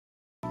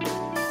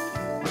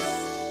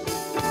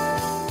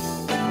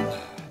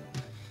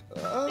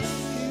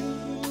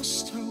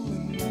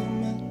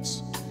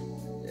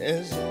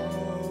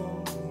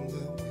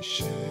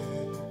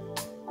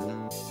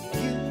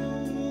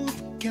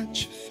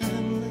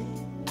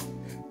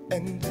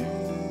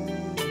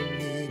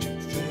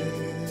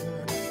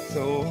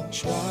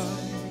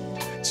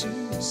tried to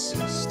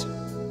resist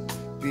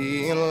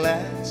being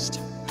last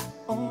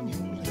on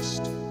your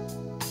list,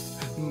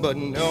 but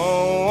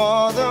no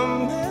other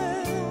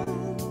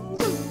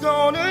man's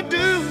gonna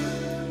do.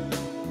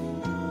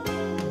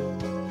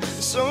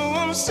 So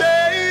I'm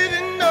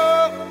saving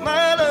up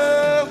my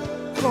love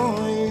for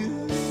you.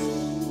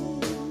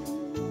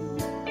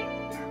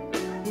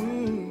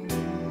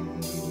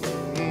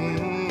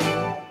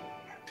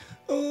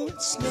 Oh,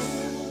 it's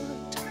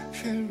not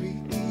very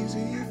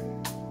easy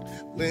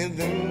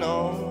living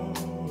all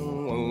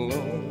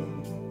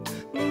alone.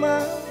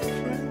 My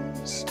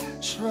friends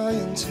try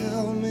and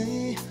tell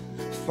me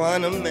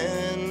find a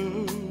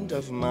man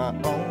of my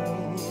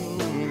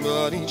own,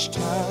 but each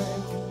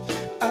time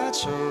I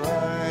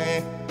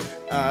try,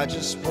 I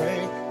just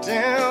break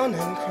down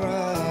and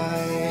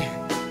cry,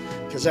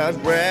 'cause I'd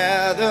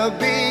rather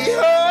be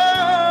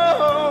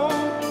home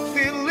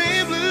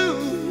feeling blue.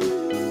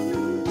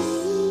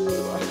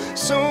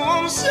 So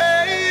I'm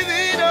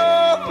saving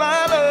all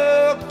my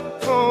love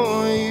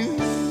for you.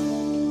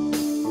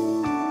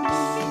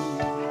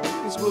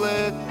 This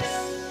bullet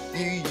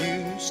you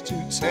used to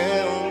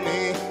tell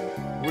me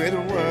we'd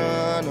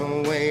run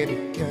away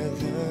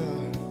together.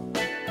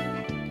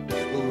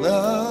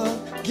 Love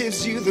gives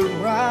you the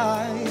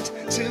right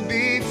to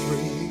be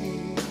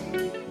free.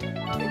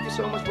 Thank you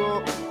so much,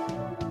 bro.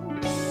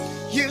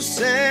 You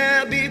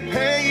said be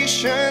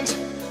patient,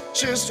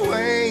 just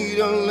wait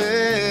a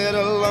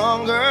little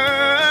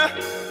longer.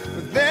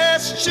 But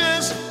that's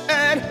just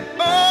an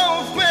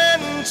old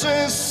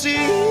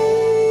fantasy.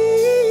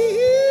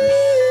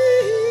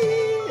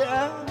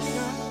 I'm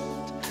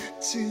not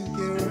to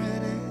get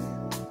ready,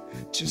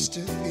 just a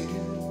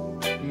few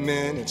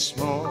minutes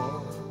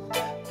more.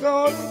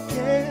 Gonna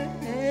get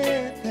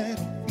that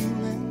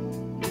feeling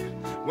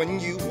when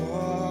you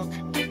walk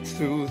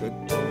through the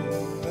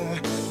door.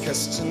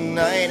 'Cause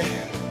tonight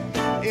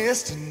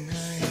is the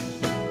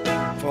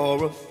night for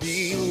a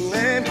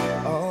feeling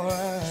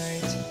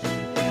alright.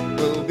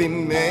 We'll be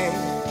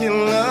making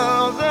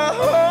love the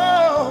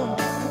whole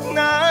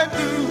night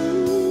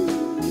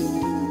through.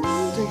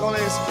 Think all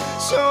this.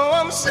 So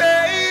I'm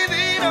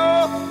saving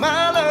all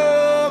my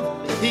love.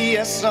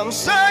 Yes, I'm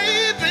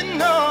saving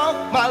all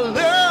my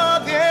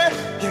love.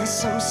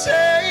 Yes, I'm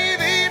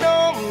saving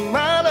all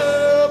my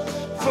love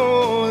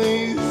for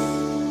you.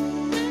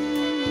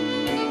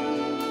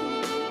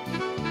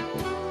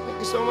 Thank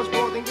you so much,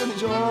 Paul. Thank you,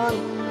 John.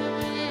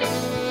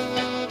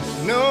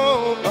 No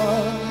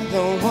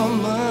other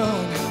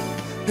woman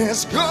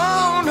is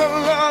gonna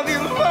love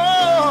you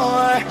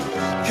more,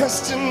 'cause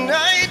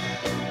tonight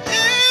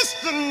is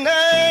the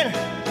night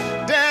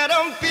that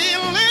I'm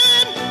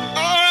feeling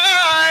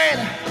alright.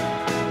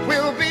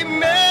 We'll be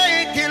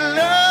making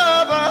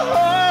love a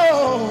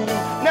whole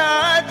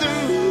night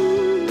through.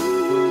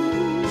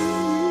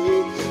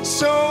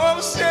 So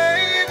I'm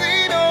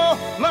saving all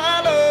my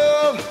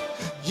love.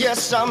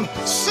 Yes, I'm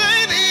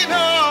saving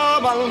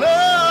all my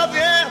love.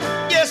 Yeah,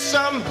 yes,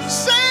 I'm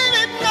saving